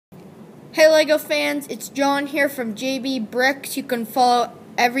Hey LEGO fans, it's John here from JB Bricks. You can follow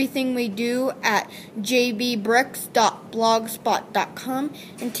everything we do at jbbricks.blogspot.com.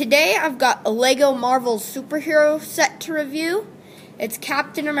 And today I've got a LEGO Marvel superhero set to review. It's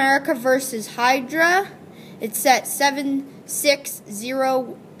Captain America versus Hydra. It's set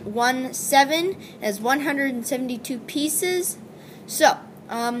 76017. It has 172 pieces. So,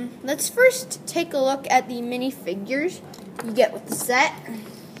 let's first take a look at the minifigures you get with the set.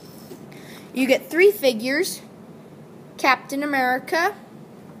 You get 3 figures: Captain America,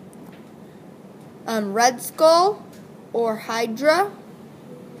 Red Skull or Hydra,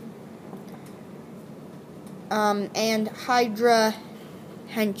 and Hydra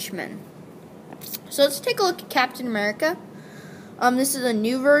henchmen. So let's take a look at Captain America. This is a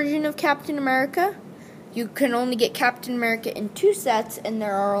new version of Captain America. You can only get Captain America in 2 sets, and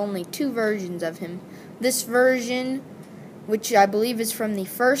there are only 2 versions of him. This version, which I believe is from the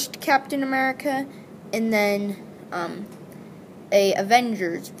first Captain America, and then a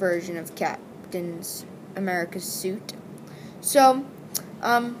Avengers version of Captain America's suit. So,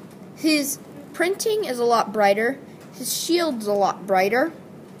 his printing is a lot brighter. His shield's a lot brighter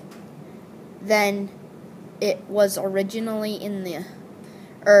than it was originally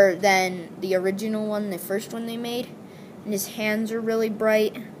than the original one, the first one they made. And his hands are really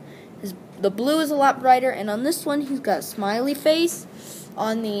bright. The blue is a lot brighter, and on this one, he's got a smiley face.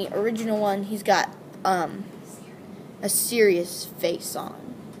 On the original one, he's got a serious face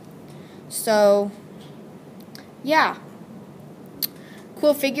on. So, yeah.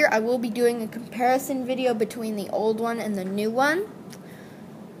 Cool figure. I will be doing a comparison video between the old one and the new one.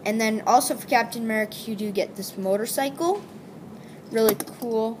 And then also for Captain America, you do get this motorcycle. Really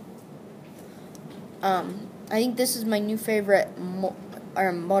cool. I think this is my new favorite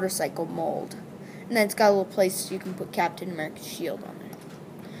motorcycle mold. And then it's got a little place you can put Captain America's shield on there.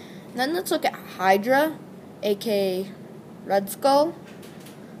 And then let's look at Hydra, aka Red Skull.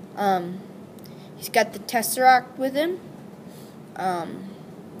 He's got the Tesseract with him.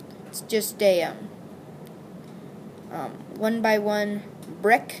 It's just a 1x1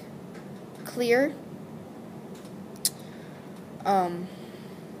 brick clear.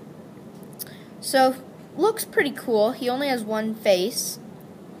 So looks pretty cool. He only has one face.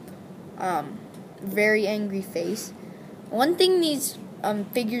 Very angry face. One thing these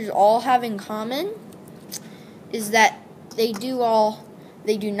figures all have in common is that they do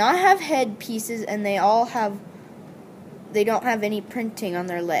not have head pieces, and they don't have any printing on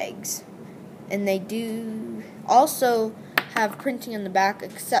their legs. And they do also have printing on the back,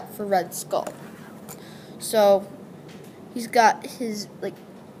 except for Red Skull. So he's got his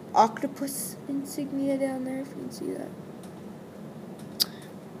octopus insignia down there, if you can see that.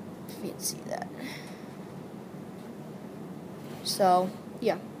 If you can see that. So,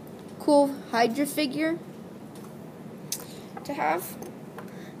 yeah. Cool Hydra figure to have.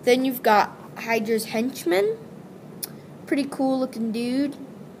 Then you've got Hydra's henchman. Pretty cool looking dude.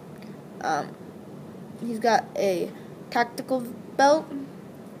 He's got a tactical belt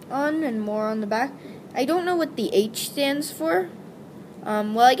on and more on the back. I don't know what the H stands for.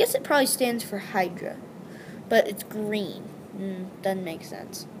 Well, I guess it probably stands for Hydra, but it's green. Doesn't make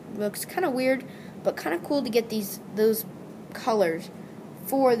sense. Looks kind of weird, but kind of cool to get those colors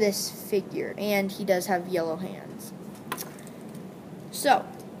for this figure. And he does have yellow hands. So,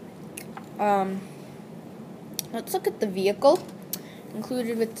 let's look at the vehicle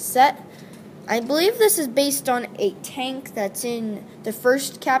included with the set. I believe this is based on a tank that's in the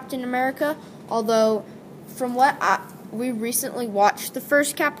first Captain America, although from what we recently watched the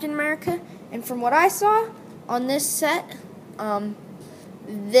first Captain America, and from what I saw on this set,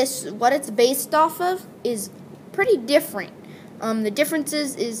 what it's based off of is pretty different. The difference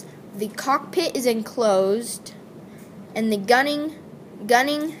is the cockpit is enclosed, and the gunning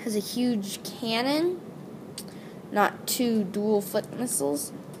has a huge cannon, not 2 dual foot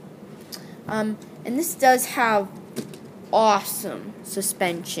missiles. And this does have awesome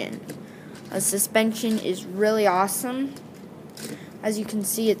suspension. The suspension is really awesome. As you can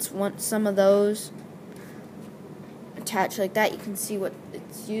see, it's some of those attached like that. You can see what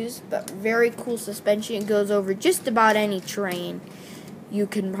it's used, but very cool suspension. It goes over just about any terrain you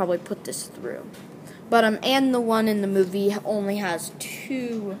can probably put this through. But and the one in the movie only has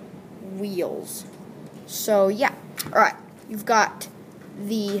 2 wheels. So yeah. Alright, you've got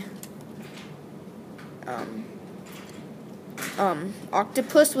the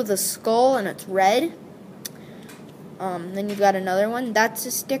octopus with a skull, and it's red. Then you've got another one. That's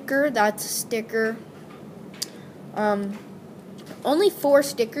a sticker. That's a sticker. Only 4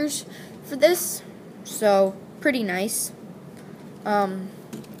 stickers for this, so pretty nice.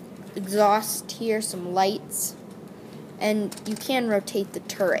 exhaust here, some lights, and you can rotate the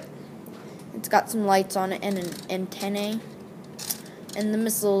turret. It's got some lights on it and an antennae. And the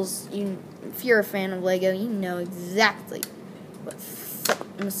missiles, if you're a fan of Lego, you know exactly what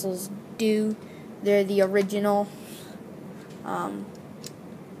missiles do. They're the original.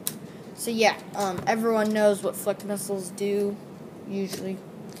 So yeah, everyone knows what flick missiles do, usually.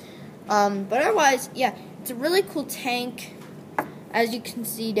 But otherwise, yeah, it's a really cool tank. As you can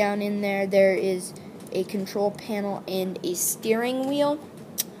see down in there, there is a control panel and a steering wheel.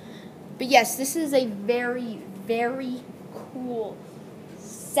 But yes, this is a very, very cool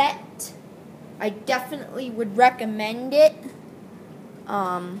set. I definitely would recommend it.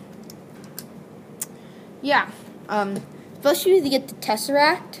 Especially if you get the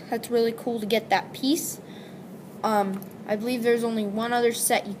Tesseract. That's really cool to get that piece. I believe there's only one other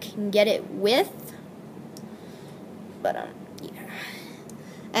set you can get it with. But, yeah.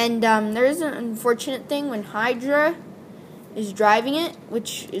 And, there is an unfortunate thing when Hydra is driving it,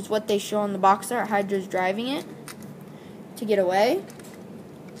 which is what they show on the box art. Hydra's driving it to get away.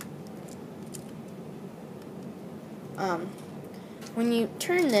 When you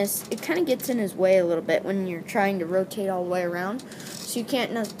turn this, it kind of gets in his way a little bit when you're trying to rotate all the way around. So you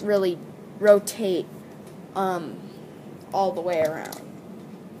can't really rotate all the way around.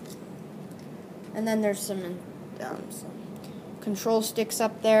 And then there's some control sticks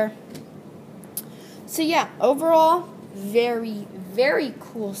up there. So yeah, overall, very, very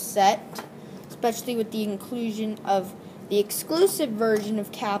cool set, especially with the inclusion of the exclusive version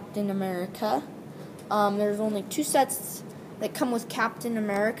of Captain America. There's only 2 sets that come with Captain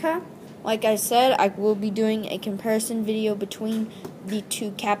America. Like I said, I will be doing a comparison video between the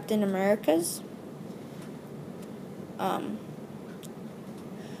 2 Captain Americas.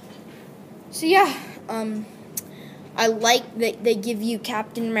 So yeah, I like that they give you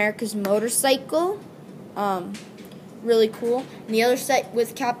Captain America's motorcycle. Really cool. In the other set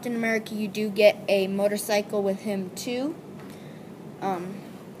with Captain America, you do get a motorcycle with him too.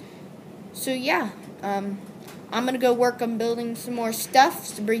 So yeah, I'm going to go work on building some more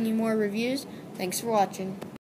stuff to bring you more reviews. Thanks for watching.